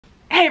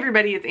Hey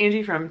everybody, it's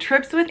Angie from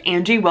Trips with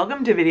Angie.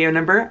 Welcome to video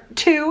number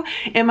 2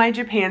 in my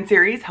Japan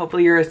series.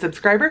 Hopefully you're a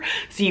subscriber,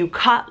 so you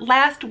caught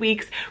last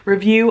week's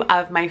review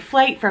of my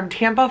flight from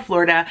Tampa,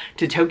 Florida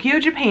to Tokyo,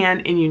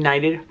 Japan in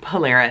United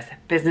Polaris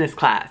business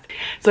class.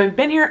 So I've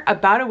been here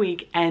about a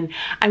week and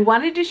I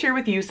wanted to share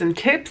with you some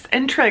tips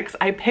and tricks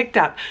I picked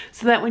up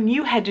so that when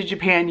you head to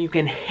Japan, you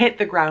can hit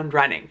the ground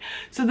running.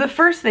 So the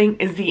first thing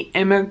is the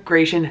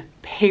immigration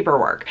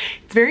paperwork.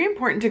 It's very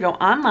important to go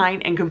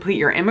online and complete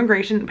your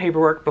immigration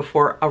paperwork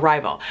before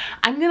arrival.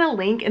 I'm going to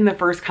link in the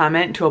first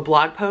comment to a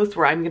blog post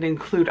where I'm going to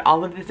include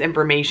all of this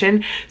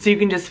information so you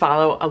can just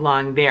follow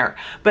along there.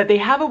 But they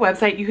have a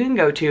website you can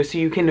go to so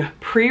you can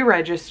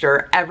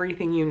pre-register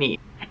everything you need.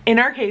 In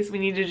our case, we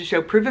needed to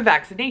show proof of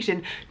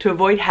vaccination to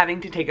avoid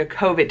having to take a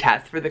COVID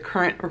test for the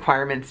current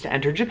requirements to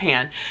enter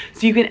Japan.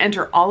 So you can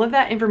enter all of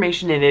that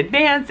information in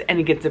advance and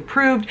it gets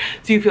approved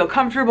so you feel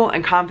comfortable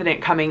and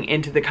confident coming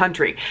into the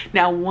country.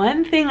 Now,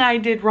 one thing I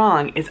did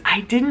wrong is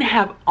I didn't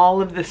have all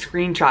of the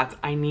screenshots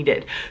I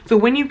needed. So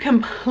when you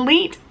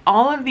complete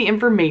all of the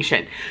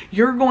information,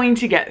 you're going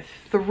to get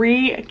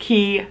 3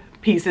 key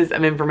pieces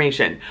of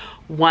information.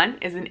 One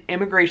is an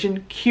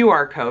immigration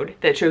QR code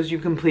that shows you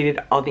completed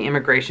all the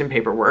immigration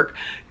paperwork.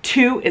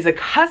 2 is a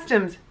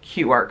customs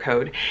QR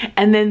code.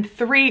 And then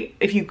 3,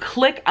 if you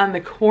click on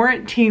the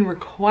quarantine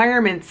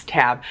requirements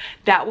tab,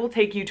 that will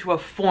take you to a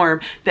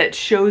form that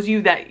shows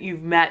you that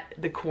you've met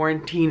the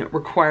quarantine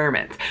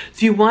requirements.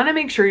 So you want to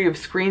make sure you have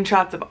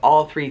screenshots of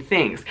all 3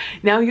 things.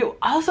 Now you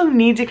also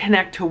need to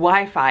connect to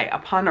Wi-Fi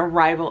upon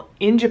arrival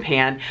in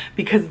Japan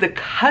because the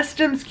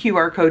customs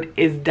QR code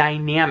is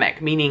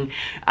dynamic, meaning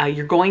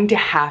you're going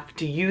to have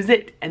to use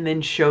it and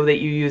then show that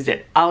you used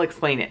it. I'll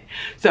explain it.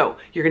 So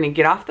you're going to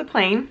get off the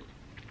plane.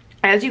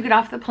 As you get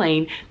off the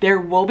plane, there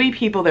will be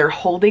people there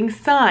holding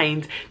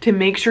signs to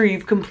make sure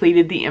you've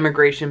completed the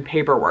immigration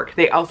paperwork.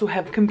 They also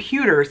have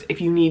computers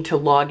if you need to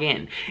log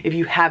in, if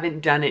you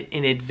haven't done it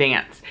in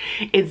advance.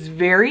 It's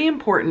very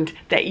important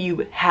that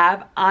you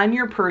have on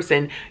your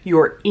person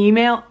your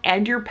email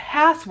and your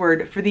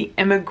password for the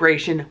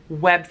immigration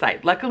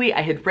website. Luckily,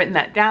 I had written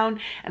that down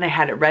and I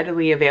had it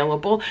readily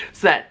available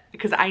so that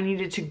because I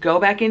needed to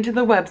go back into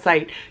the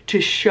website to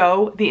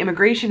show the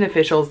immigration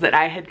officials that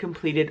I had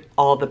completed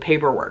all the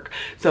paperwork.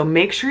 So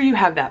make sure you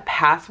have that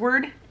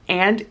password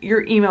and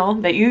your email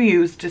that you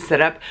use to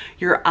set up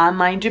your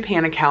online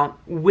Japan account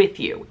with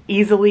you,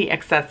 easily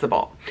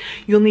accessible.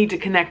 You'll need to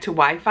connect to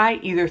Wi-Fi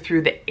either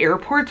through the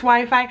airport's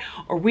Wi-Fi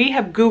or we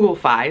have Google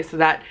Fi, so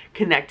that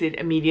connected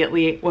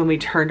immediately when we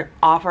turned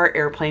off our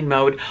airplane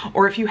mode,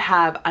 or if you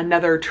have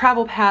another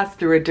travel pass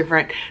through a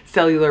different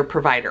cellular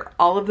provider.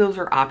 All of those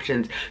are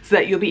options so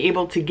that you'll be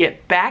able to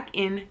get back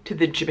into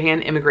the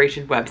Japan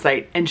immigration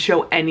website and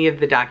show any of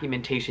the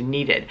documentation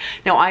needed.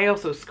 Now, I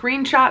also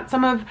screenshot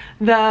some of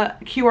the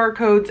QR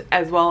codes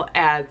as well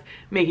as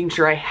making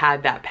sure I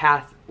had that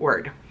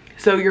password.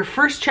 So your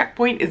first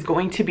checkpoint is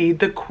going to be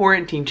the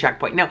quarantine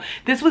checkpoint. Now,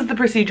 this was the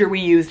procedure we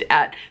used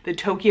at the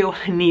Tokyo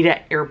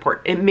Haneda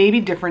airport. It may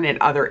be different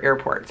at other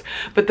airports,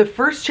 but the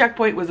first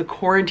checkpoint was a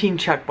quarantine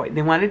checkpoint.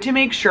 They wanted to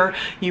make sure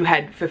you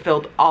had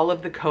fulfilled all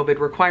of the COVID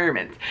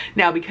requirements.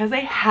 Now, because I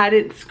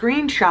hadn't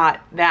screenshot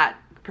that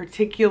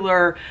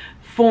particular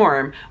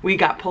form, we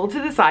got pulled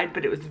to the side,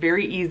 but it was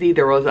very easy.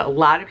 There was a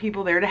lot of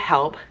people there to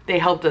help. They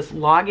helped us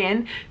log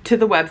in to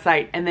the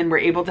website and then were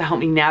able to help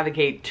me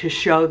navigate to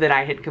show that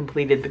I had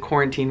completed the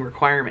quarantine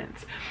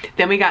requirements.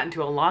 Then we got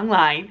into a long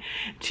line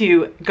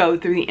to go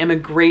through the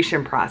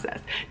immigration process.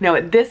 Now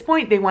at this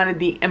point, they wanted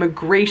the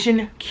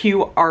immigration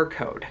QR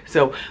code.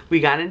 So we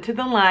got into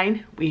the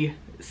line, we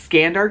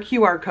scanned our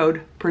QR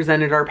code,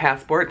 presented our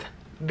passports.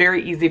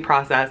 Very easy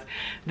process.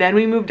 Then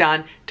we moved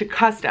on to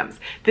customs.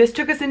 This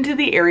took us into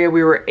the area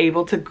we were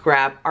able to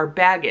grab our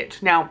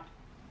baggage. Now,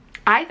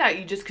 I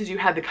thought just because you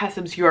had the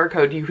customs QR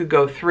code, you could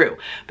go through,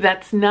 but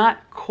that's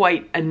not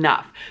quite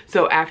enough.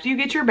 So after you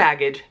get your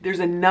baggage, there's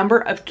a number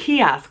of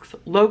kiosks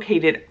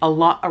located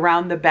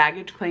around the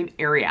baggage claim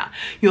area.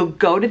 You'll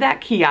go to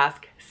that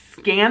kiosk,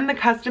 scan the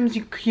customs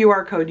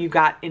QR code you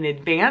got in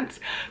advance,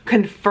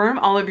 confirm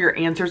all of your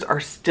answers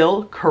are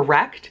still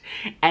correct,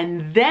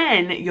 and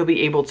then you'll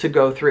be able to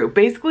go through.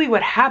 Basically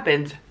what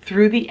happens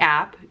through the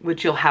app,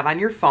 which you'll have on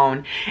your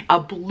phone, a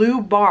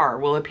blue bar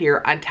will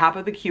appear on top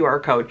of the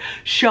QR code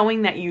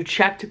showing that you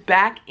checked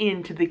back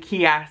into the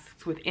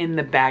kiosks within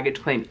the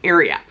baggage claim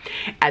area.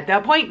 At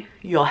that point,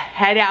 you'll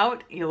head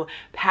out, you'll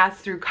pass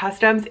through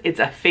customs.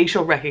 It's a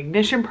facial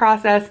recognition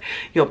process.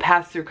 You'll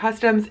pass through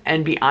customs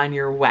and be on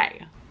your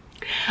way.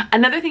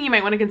 Another thing you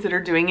might want to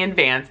consider doing in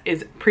advance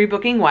is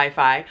pre-booking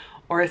Wi-Fi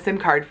or a SIM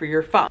card for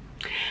your phone.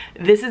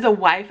 This is a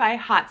Wi-Fi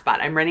hotspot.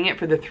 I'm renting it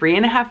for the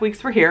 3.5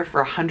 weeks we're here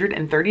for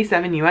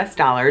 $137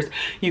 US.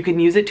 You can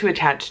use it to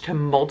attach to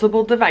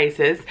multiple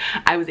devices.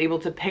 I was able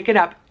to pick it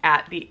up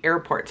at the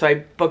airport. So I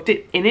booked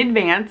it in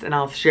advance, and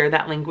I'll share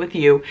that link with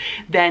you.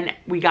 Then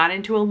we got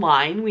into a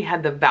line. We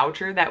had the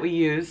voucher that we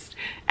used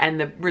and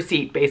the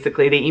receipt.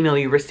 Basically, they email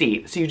you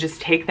receipt. So you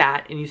just take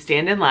that and you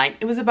stand in line.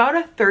 It was about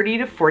a 30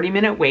 to 40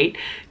 minute wait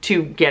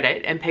to get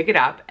it and pick it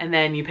up. And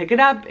then you pick it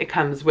up. It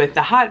comes with the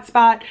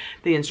hotspot,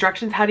 the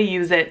instructions how to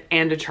use it,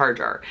 and a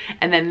charger.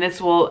 And then this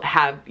will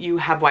have, you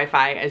have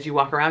Wi-Fi as you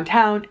walk around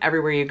town,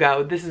 everywhere you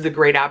go. This is a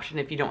great option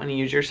if you don't want to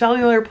use your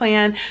cellular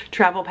plan,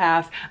 travel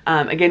pass.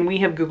 Again, we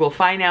have Google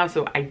Fi now,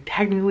 so I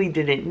technically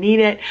didn't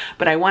need it,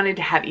 but I wanted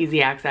to have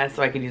easy access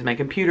so I could use my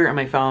computer and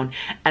my phone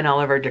and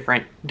all of our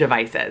different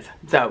devices.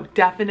 So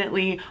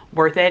definitely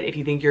worth it if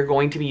you think you're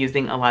going to be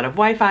using a lot of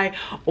Wi-Fi,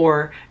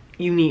 or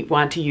you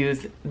want to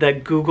use the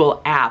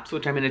Google apps,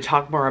 which I'm going to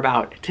talk more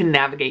about, to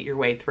navigate your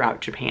way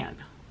throughout Japan.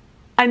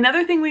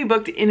 Another thing we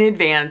booked in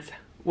advance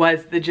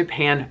was the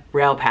Japan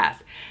Rail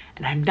Pass.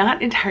 And I'm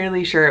not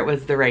entirely sure it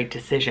was the right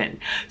decision.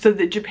 So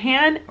the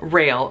Japan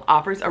Rail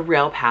offers a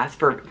rail pass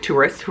for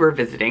tourists who are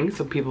visiting,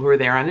 so people who are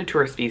there on a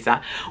tourist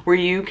visa, where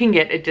you can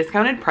get a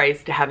discounted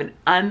price to have an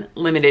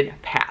unlimited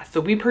pass. So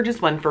we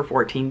purchased one for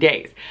 14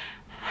 days.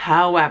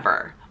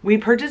 However, we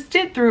purchased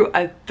it through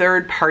a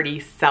third-party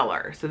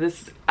seller. So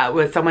this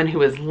was someone who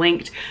was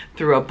linked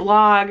through a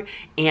blog,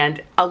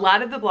 and a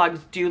lot of the blogs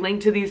do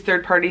link to these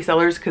third-party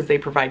sellers because they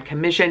provide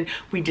commission.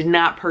 We did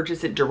not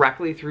purchase it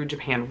directly through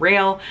Japan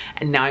Rail,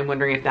 and now I'm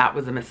wondering if that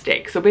was a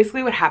mistake. So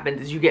basically what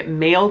happens is you get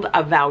mailed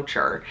a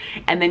voucher,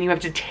 and then you have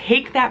to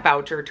take that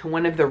voucher to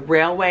one of the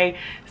railway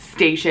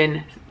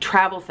station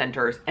travel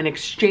centers and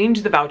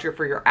exchange the voucher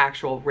for your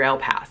actual rail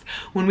pass.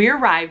 When we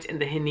arrived in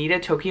the Haneda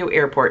Tokyo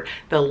airport,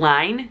 the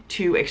line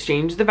to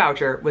exchange the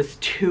voucher was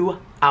 2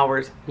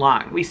 hours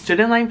long. We stood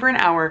in line for an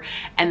hour,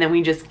 and then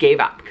we just gave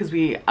up because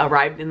we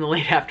arrived in the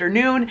late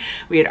afternoon.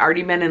 We had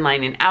already been in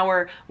line an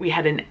hour. We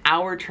had an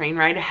hour train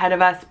ride ahead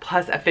of us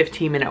plus a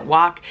 15-minute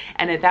walk.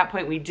 And at that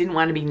point, we didn't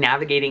want to be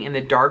navigating in the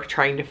dark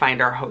trying to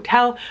find our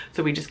hotel.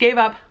 So we just gave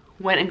up,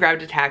 went and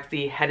grabbed a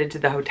taxi, headed to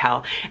the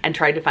hotel, and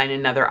tried to find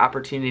another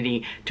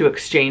opportunity to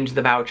exchange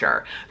the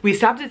voucher. We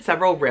stopped at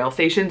several rail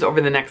stations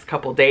over the next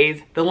couple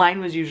days. The line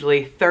was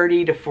usually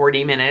 30 to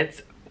 40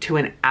 minutes to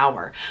an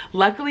hour.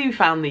 Luckily, we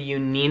found the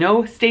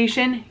Unino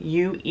station,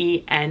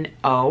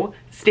 U-E-N-O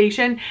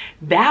station.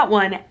 That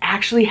one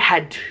actually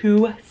had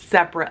 2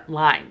 separate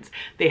lines.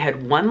 They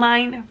had one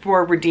line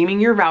for redeeming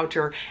your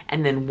voucher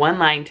and then one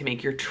line to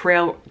make your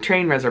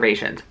train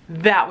reservations.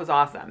 That was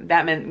awesome.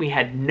 That meant we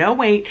had no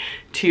wait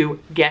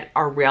to get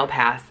our rail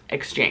pass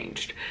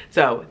exchanged.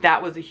 So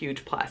that was a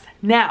huge plus.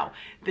 Now,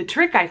 the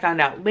trick I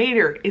found out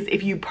later is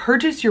if you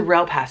purchase your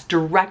rail pass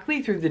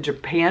directly through the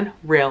Japan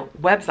Rail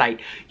website,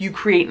 you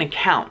create an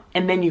account,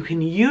 and then you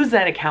can use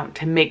that account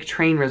to make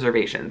train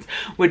reservations,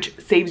 which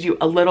saves you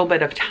a little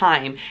bit of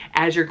time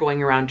as you're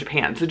going around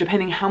Japan. So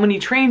depending how many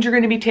trains you're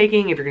going to be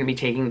taking, if you're going to be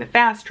taking the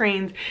fast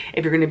trains,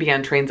 if you're going to be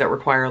on trains that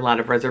require a lot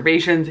of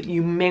reservations,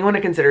 you may want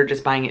to consider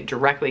just buying it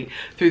directly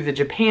through the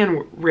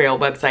Japan Rail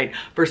website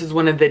versus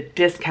one of the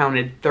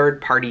discounted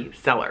third-party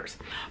sellers.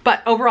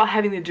 But overall,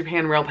 having the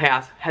Japan Rail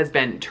Pass has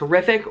been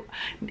terrific.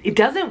 It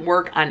doesn't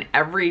work on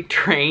every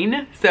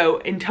train. So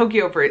in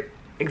Tokyo, for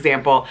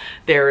example,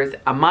 there's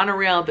a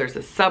monorail, there's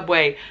a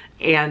subway,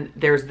 and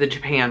there's the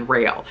Japan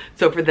Rail.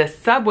 So for the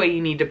subway,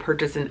 you need to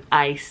purchase an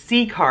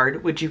IC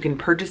card, which you can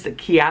purchase at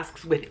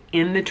kiosks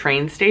within the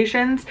train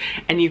stations,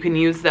 and you can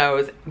use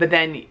those, but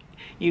then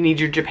you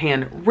need your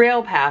Japan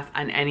Rail Pass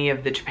on any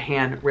of the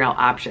Japan Rail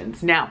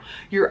options. Now,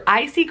 your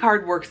IC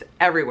card works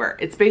everywhere.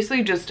 It's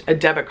basically just a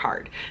debit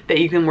card that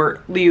you can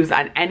use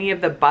on any of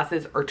the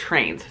buses or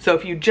trains. So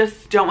if you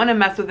just don't want to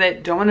mess with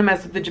it, don't want to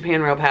mess with the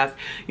Japan Rail Pass,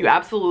 you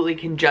absolutely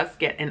can just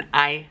get an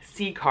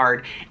IC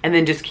card and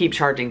then just keep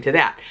charging to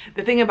that.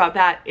 The thing about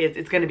that is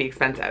it's going to be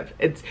expensive.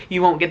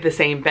 You won't get the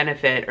same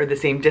benefit or the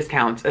same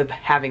discounts of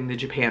having the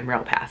Japan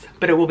Rail Pass,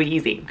 but it will be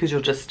easy because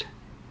you'll just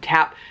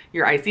tap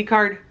your IC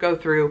card, go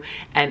through,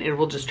 and it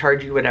will just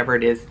charge you whatever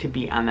it is to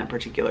be on that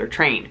particular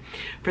train.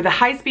 For the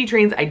high-speed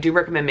trains, I do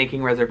recommend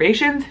making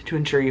reservations to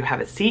ensure you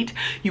have a seat.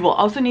 You will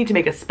also need to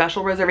make a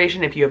special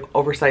reservation if you have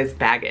oversized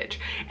baggage.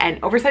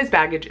 And oversized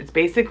baggage is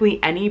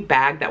basically any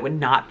bag that would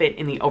not fit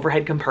in the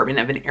overhead compartment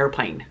of an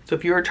airplane. So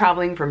if you are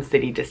traveling from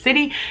city to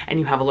city and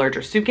you have a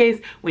larger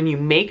suitcase, when you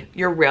make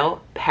your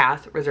rail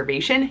pass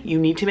reservation, you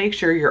need to make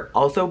sure you're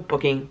also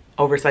booking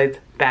oversized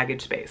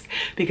baggage space,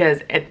 because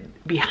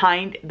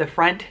behind the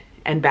front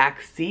and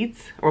back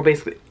seats, or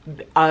basically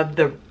of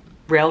the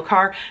rail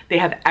car, they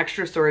have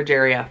extra storage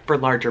area for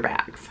larger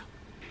bags.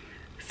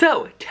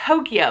 So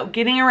Tokyo,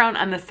 getting around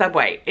on the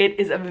subway, it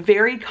is a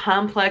very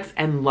complex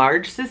and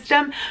large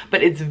system,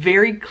 but it's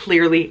very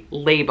clearly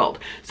labeled.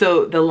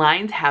 So the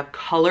lines have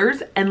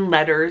colors and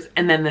letters,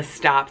 and then the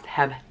stops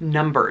have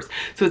numbers.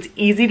 So it's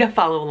easy to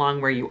follow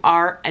along where you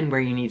are and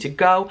where you need to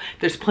go.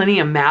 There's plenty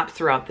of maps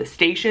throughout the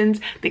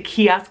stations. The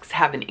kiosks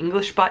have an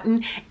English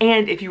button,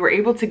 and if you were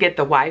able to get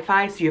the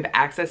Wi-Fi so you have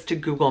access to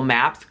Google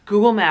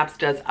Maps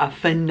does a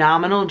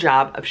phenomenal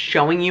job of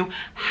showing you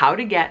how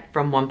to get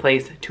from one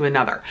place to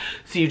another.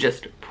 So you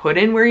just put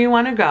in where you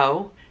want to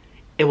go,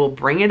 it will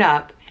bring it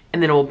up,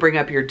 and then it will bring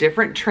up your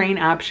different train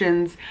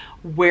options,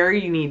 where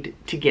you need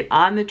to get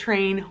on the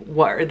train,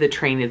 where the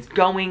train is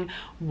going,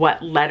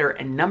 what letter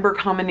and number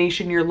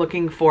combination you're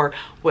looking for,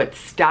 what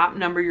stop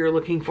number you're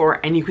looking for,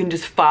 and you can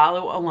just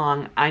follow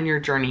along on your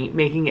journey,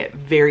 making it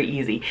very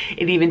easy.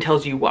 It even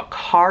tells you what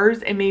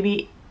cars it may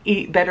be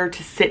better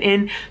to sit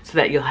in so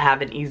that you'll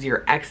have an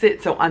easier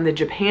exit. So on the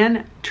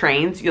Japan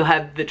trains, you'll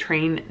have the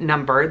train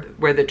number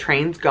where the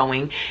train's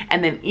going,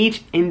 and then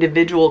each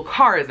individual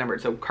car is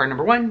numbered. So car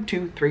number 1,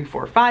 2, 3,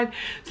 4, 5.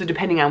 So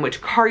depending on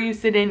which car you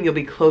sit in, you'll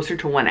be closer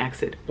to one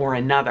exit or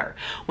another.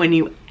 When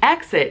you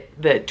exit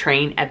the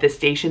train at the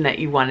station that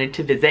you wanted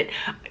to visit,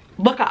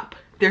 look up.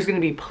 There's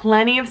going to be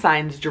plenty of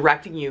signs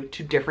directing you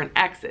to different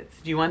exits.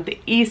 Do you want the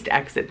east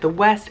exit, the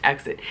west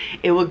exit?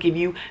 It will give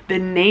you the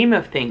name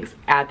of things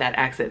at that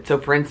exit. So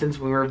for instance,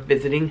 when we were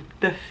visiting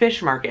the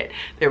fish market,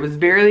 there was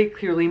very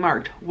clearly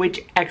marked which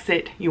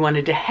exit you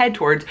wanted to head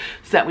towards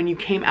so that when you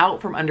came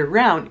out from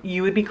underground,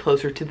 you would be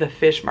closer to the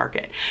fish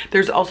market.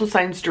 There's also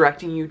signs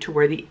directing you to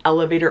where the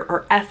elevator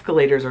or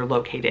escalators are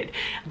located.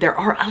 There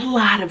are a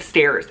lot of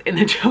stairs in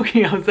the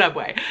Tokyo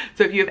subway.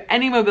 So if you have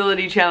any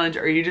mobility challenge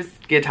or you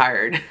just get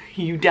tired,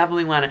 you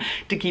definitely want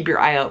to keep your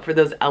eye out for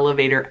those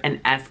elevator and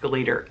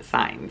escalator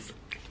signs.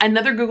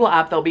 Another Google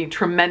app that'll be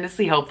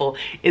tremendously helpful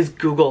is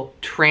Google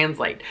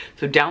Translate.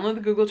 So download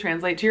the Google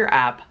Translate to your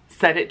app,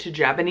 set it to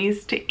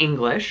Japanese to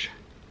English.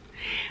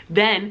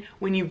 Then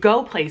when you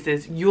go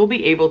places, you'll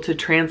be able to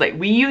translate.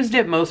 We used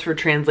it most for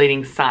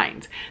translating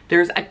signs.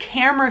 There's a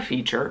camera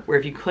feature where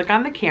if you click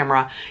on the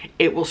camera,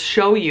 it will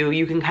show you,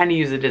 you can kind of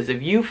use it as a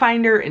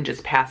viewfinder and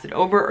just pass it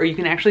over, or you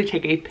can actually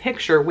take a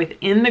picture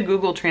within the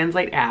Google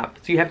Translate app.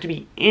 So you have to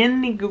be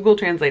in the Google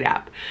Translate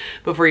app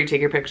before you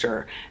take your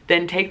picture.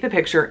 Then take the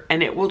picture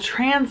and it will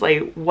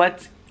translate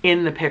what's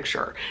in the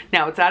picture.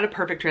 Now, it's not a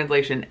perfect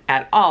translation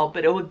at all,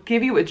 but it will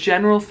give you a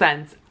general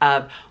sense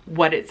of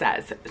what it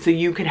says. So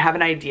you can have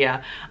an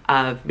idea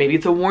of maybe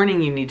it's a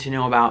warning you need to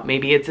know about,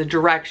 maybe it's a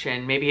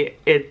direction, maybe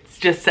it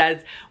just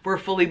says we're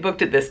fully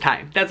booked at this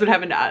time. That's what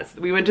happened to us.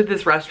 We went to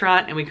this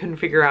restaurant and we couldn't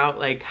figure out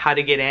like how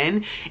to get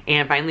in,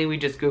 and finally we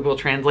just Google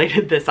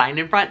translated the sign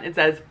in front. It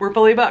says we're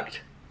fully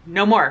booked.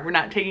 No more. We're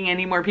not taking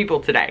any more people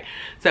today.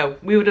 So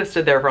we would have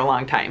stood there for a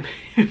long time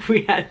if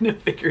we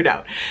hadn't figured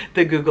out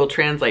the Google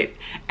Translate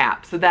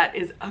app. So that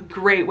is a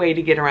great way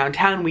to get around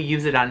town. We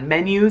use it on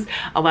menus.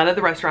 A lot of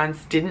the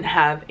restaurants didn't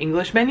have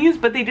English menus,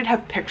 but they did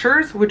have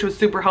pictures, which was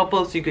super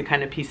helpful. So you could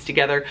kind of piece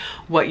together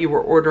what you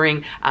were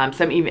ordering.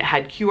 Some even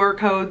had QR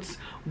codes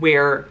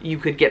where you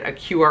could get a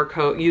QR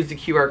code, use the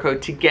QR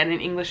code to get an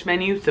English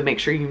menu. So make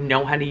sure you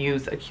know how to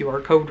use a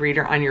QR code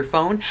reader on your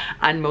phone.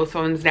 On most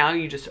phones now,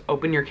 you just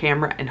open your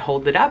camera and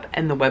hold it up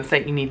and the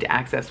website you need to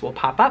access will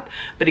pop up.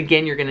 But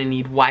again, you're gonna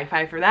need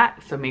Wi-Fi for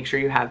that. So make sure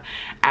you have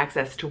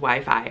access to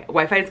Wi-Fi.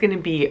 Wi-Fi is gonna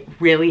be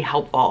really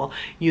helpful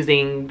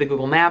using the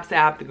Google Maps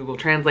app, the Google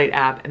Translate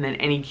app, and then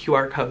any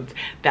QR codes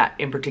that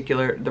in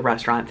particular the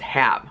restaurants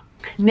have.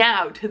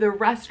 Now to the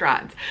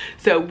restaurants.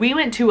 So we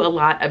went to a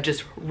lot of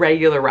just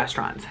regular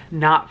restaurants,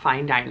 not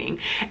fine dining.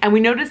 And we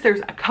noticed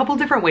there's a couple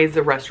different ways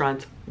the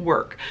restaurants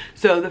work.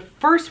 So the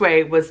first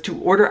way was to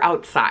order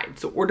outside.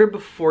 So order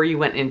before you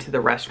went into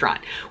the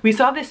restaurant. We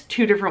saw this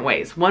two different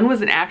ways. One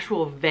was an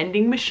actual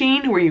vending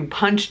machine where you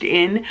punched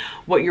in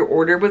what your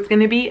order was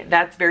going to be.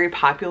 That's very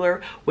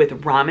popular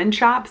with ramen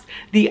shops.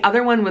 The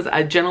other one was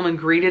a gentleman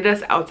greeted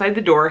us outside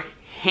the door,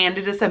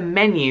 handed us a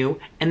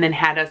menu, and then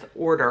had us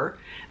order.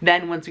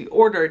 Then once we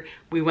ordered,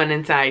 we went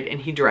inside and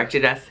he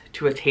directed us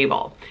to a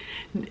table.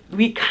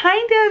 We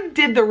kind of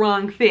did the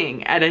wrong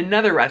thing at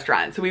another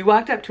restaurant. So we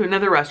walked up to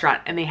another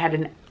restaurant and they had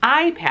an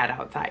iPad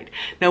outside.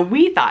 Now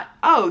we thought,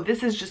 oh,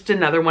 this is just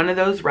another one of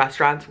those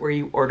restaurants where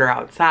you order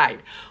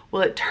outside.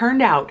 Well, it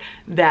turned out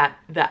that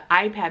the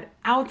iPad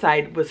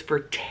outside was for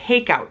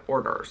takeout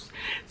orders.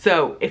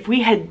 So if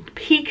we had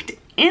peeked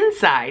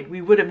inside,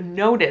 we would have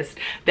noticed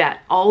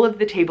that all of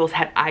the tables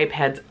had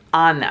iPads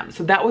on them.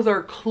 So that was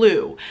our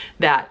clue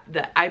that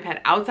the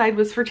iPad outside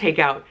was for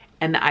takeout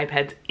and the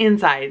iPads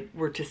inside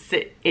were to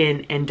sit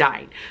in and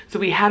dine. So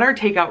we had our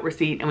takeout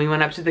receipt and we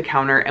went up to the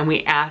counter and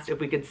we asked if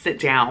we could sit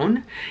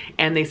down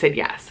and they said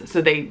yes. So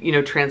they,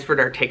 transferred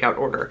our takeout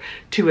order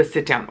to a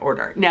sit down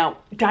order. Now,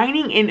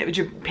 dining in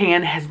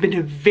Japan has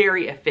been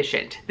very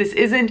efficient. This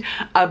isn't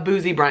a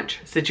boozy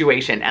brunch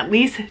situation, at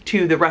least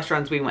to the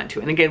restaurants we went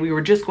to. And again, we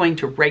were just going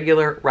to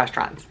regular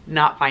restaurants,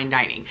 not fine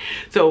dining.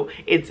 So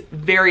it's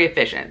very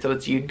efficient. So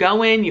it's you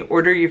go in, you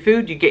order your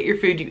food, you get your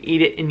food, you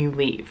eat it and you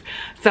leave.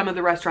 Some of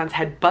the restaurants restaurants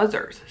had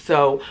buzzers.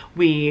 So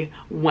we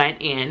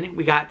went in,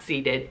 we got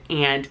seated,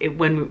 and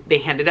when they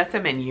handed us a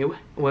menu,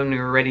 when we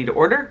were ready to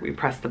order, we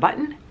pressed the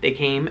button. They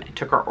came and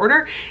took our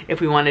order.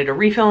 If we wanted a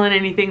refill on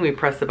anything, we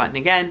pressed the button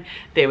again.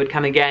 They would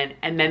come again,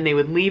 and then they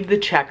would leave the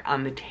check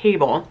on the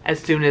table as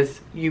soon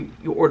as you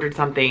ordered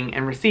something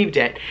and received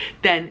it.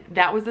 Then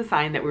that was a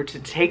sign that we were to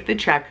take the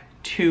check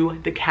to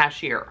the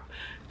cashier.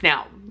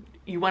 Now,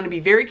 you want to be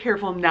very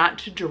careful not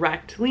to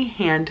directly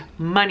hand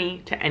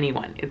money to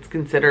anyone. It's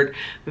considered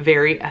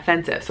very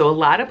offensive. So a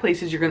lot of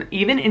places you're going to,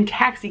 even in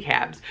taxi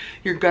cabs,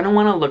 you're going to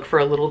want to look for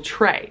a little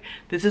tray.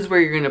 This is where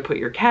you're going to put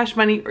your cash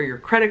money or your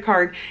credit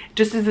card,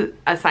 just as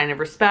a sign of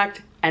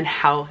respect and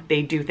how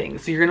they do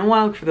things. So you're going to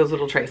want to look for those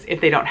little trays.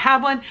 If they don't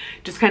have one,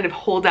 just kind of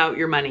hold out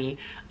your money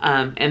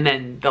and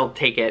then they'll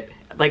take it.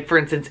 Like for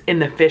instance, in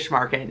the fish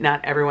market,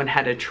 not everyone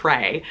had a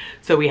tray.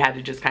 So we had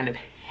to just kind of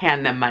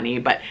hand them money,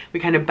 but we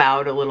kind of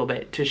bowed a little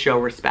bit to show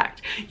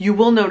respect. You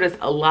will notice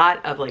a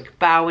lot of like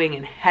bowing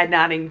and head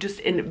nodding,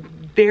 just in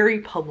very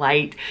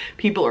polite.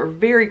 People are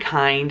very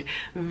kind,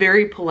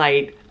 very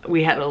polite.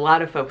 We had a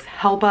lot of folks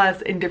help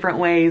us in different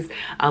ways.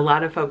 A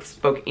lot of folks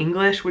spoke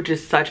English, which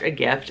is such a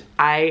gift.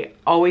 I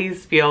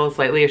always feel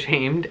slightly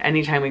ashamed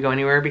anytime we go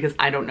anywhere because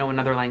I don't know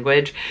another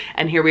language.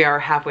 And here we are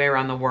halfway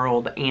around the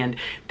world and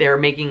they're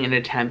making an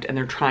attempt and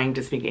they're trying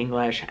to speak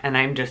English. And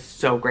I'm just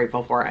so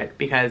grateful for it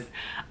because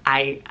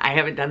I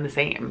haven't done the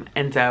same.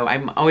 And so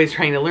I'm always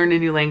trying to learn a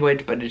new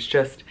language, but it's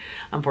just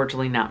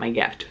unfortunately not my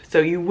gift. So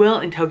you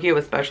will in Tokyo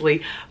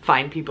especially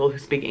find people who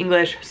speak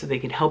English so they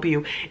can help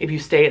you. If you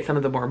stay at some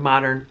of the more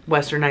modern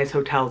westernized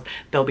hotels,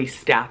 there'll be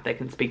staff that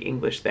can speak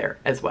English there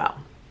as well.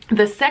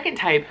 The second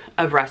type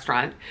of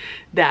restaurant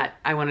that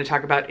I want to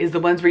talk about is the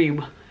ones where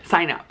you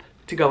sign up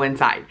to go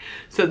inside.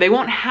 So they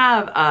won't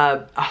have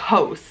a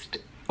host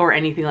or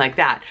anything like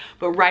that,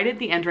 but right at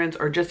the entrance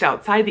or just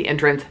outside the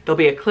entrance, there'll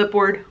be a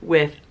clipboard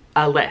with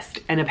a list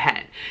and a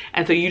pen.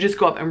 And so you just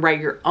go up and write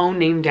your own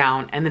name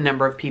down and the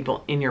number of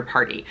people in your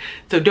party.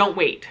 So don't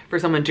wait for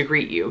someone to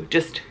greet you.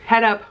 Just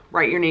head up,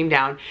 write your name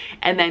down,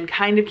 and then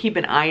kind of keep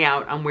an eye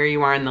out on where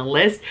you are on the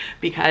list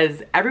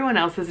because everyone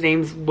else's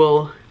names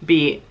will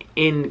be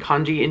in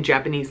kanji and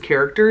Japanese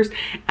characters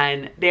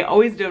and they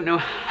always don't know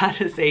how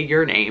to say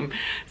your name.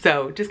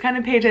 So just kind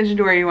of pay attention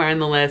to where you are on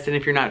the list, and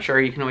if you're not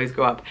sure, you can always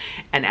go up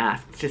and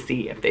ask to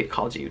see if they've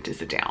called you to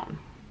sit down.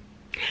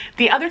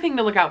 The other thing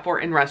to look out for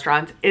in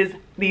restaurants is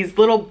these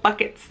little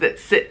buckets that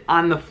sit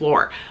on the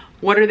floor.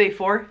 What are they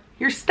for?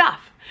 Your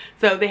stuff.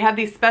 So they have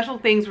these special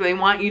things where they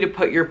want you to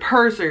put your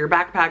purse or your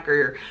backpack or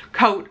your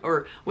coat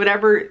or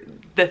whatever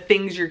the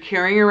things you're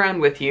carrying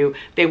around with you,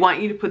 they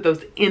want you to put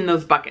those in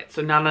those buckets.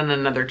 So not on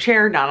another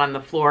chair, not on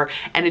the floor,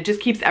 and it just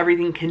keeps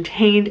everything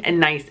contained and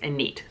nice and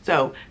neat.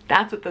 So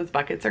that's what those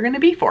buckets are going to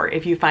be for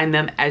if you find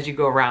them as you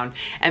go around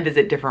and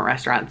visit different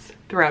restaurants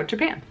throughout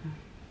Japan.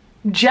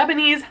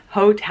 Japanese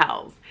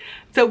hotels.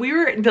 So we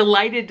were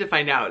delighted to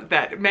find out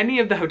that many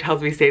of the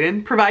hotels we stayed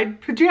in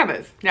provide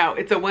pajamas. Now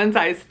it's a one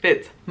size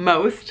fits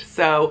most,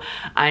 so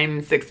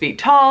I'm 6 feet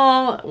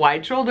tall,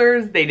 wide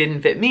shoulders, they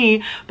didn't fit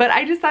me, but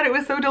I just thought it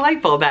was so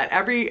delightful that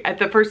at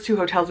the first 2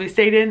 hotels we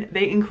stayed in,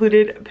 they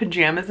included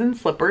pajamas and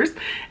slippers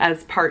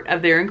as part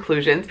of their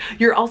inclusions.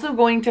 You're also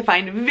going to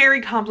find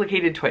very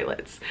complicated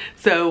toilets.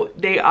 So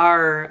they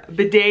are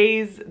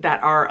bidets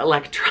that are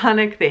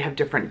electronic, they have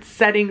different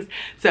settings,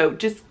 so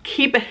just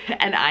keep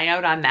an eye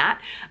out on that.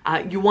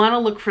 You want to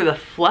look for the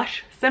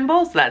flush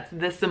symbol, so that's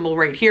this symbol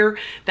right here.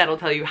 That'll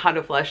tell you how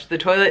to flush the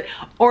toilet,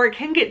 or it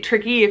can get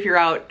tricky if you're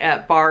out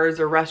at bars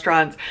or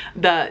restaurants.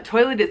 The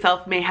toilet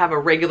itself may have a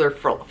regular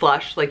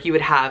flush like you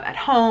would have at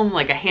home,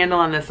 like a handle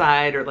on the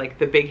side or like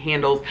the big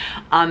handles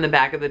on the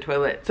back of the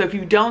toilet. So if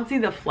you don't see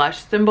the flush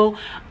symbol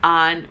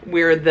on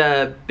where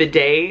the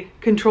bidet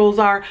controls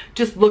are,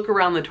 just look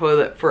around the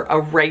toilet for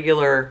a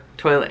regular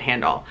toilet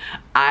handle.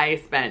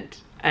 I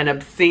spent an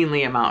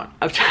obscenely amount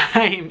of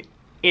time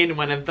in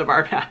one of the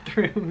bar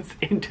bathrooms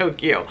in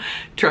Tokyo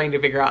trying to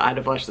figure out how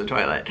to flush the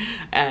toilet.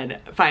 And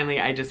finally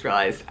I just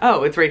realized,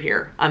 oh, it's right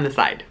here on the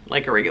side,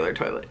 like a regular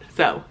toilet.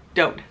 So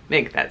don't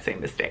make that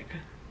same mistake.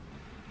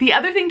 The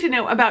other thing to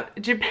know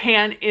about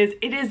Japan is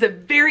it is a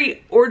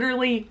very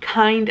orderly,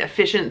 kind,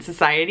 efficient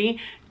society.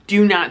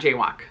 Do not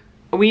jaywalk.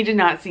 We did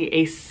not see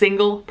a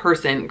single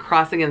person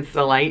cross against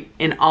the light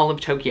in all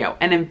of Tokyo.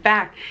 And in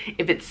fact,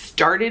 if it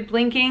started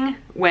blinking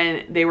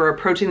when they were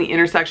approaching the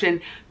intersection,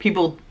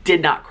 people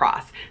did not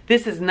cross.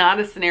 This is not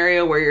a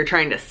scenario where you're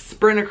trying to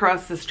sprint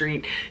across the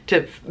street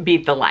to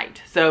beat the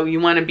light. So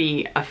you want to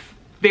be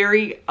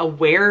very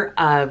aware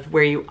of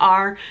where you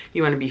are.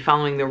 You want to be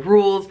following the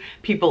rules.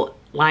 People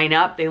line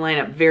up. They line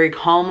up very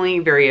calmly,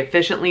 very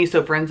efficiently.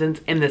 So for instance,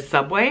 in the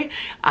subway,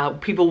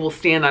 people will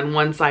stand on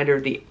one side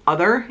or the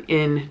other.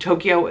 In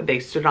Tokyo, they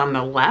stood on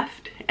the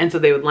left And so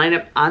they would line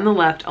up on the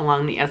left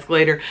along the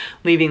escalator,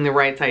 leaving the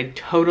right side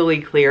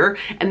totally clear.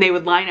 And they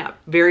would line up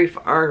very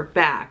far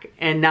back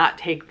and not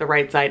take the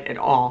right side at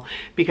all,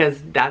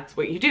 because that's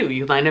what you do.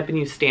 You line up and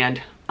you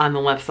stand on the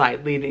left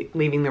side,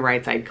 leaving the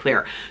right side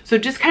clear. So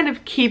just kind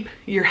of keep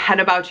your head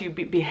about you,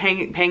 be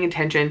paying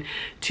attention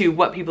to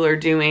what people are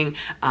doing.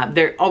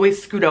 They're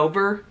always scoot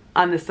over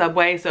on the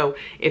subway. So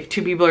if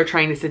two people are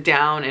trying to sit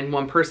down and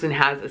one person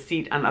has a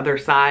seat on either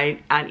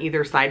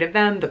side of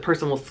them, the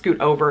person will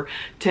scoot over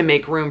to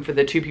make room for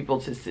the two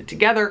people to sit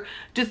together.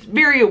 Just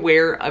very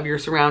aware of your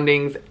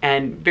surroundings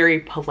and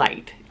very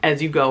polite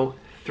as you go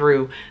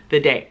through the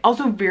day.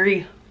 Also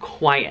very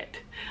quiet.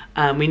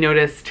 We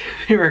noticed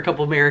there were a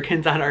couple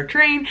Americans on our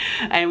train,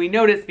 and we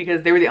noticed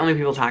because they were the only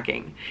people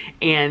talking,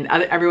 and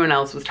everyone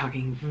else was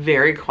talking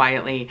very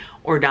quietly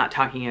or not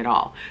talking at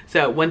all.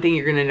 So one thing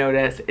you're going to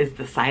notice is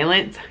the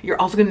silence. You're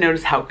also going to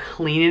notice how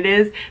clean it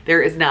is.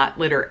 There is not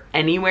litter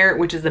anywhere,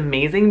 which is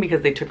amazing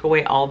because they took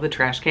away all the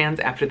trash cans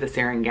after the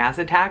sarin gas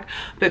attack,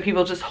 but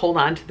people just hold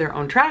on to their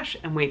own trash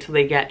and wait till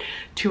they get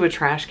to a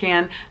trash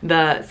can.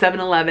 The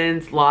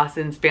 7-Elevens,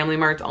 Lawson's, Family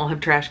Marts all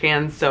have trash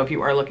cans, so if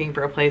you are looking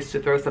for a place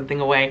to throw something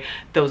away,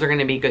 those are going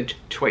to be good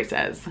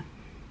choices.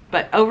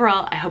 But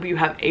overall, I hope you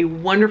have a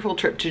wonderful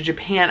trip to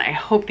Japan. I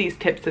hope these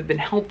tips have been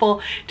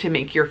helpful to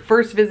make your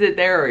first visit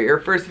there, or your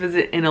first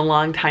visit in a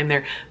long time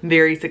there,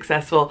 very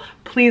successful.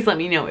 Please let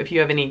me know if you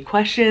have any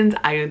questions.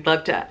 I would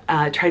love to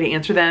try to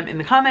answer them in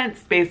the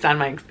comments based on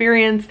my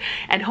experience.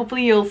 And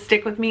hopefully you'll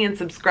stick with me and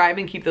subscribe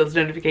and keep those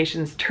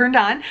notifications turned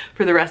on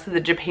for the rest of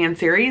the Japan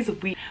series.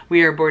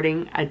 We are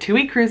boarding a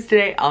 2-week cruise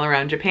today all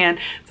around Japan,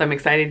 so I'm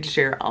excited to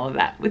share all of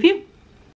that with you.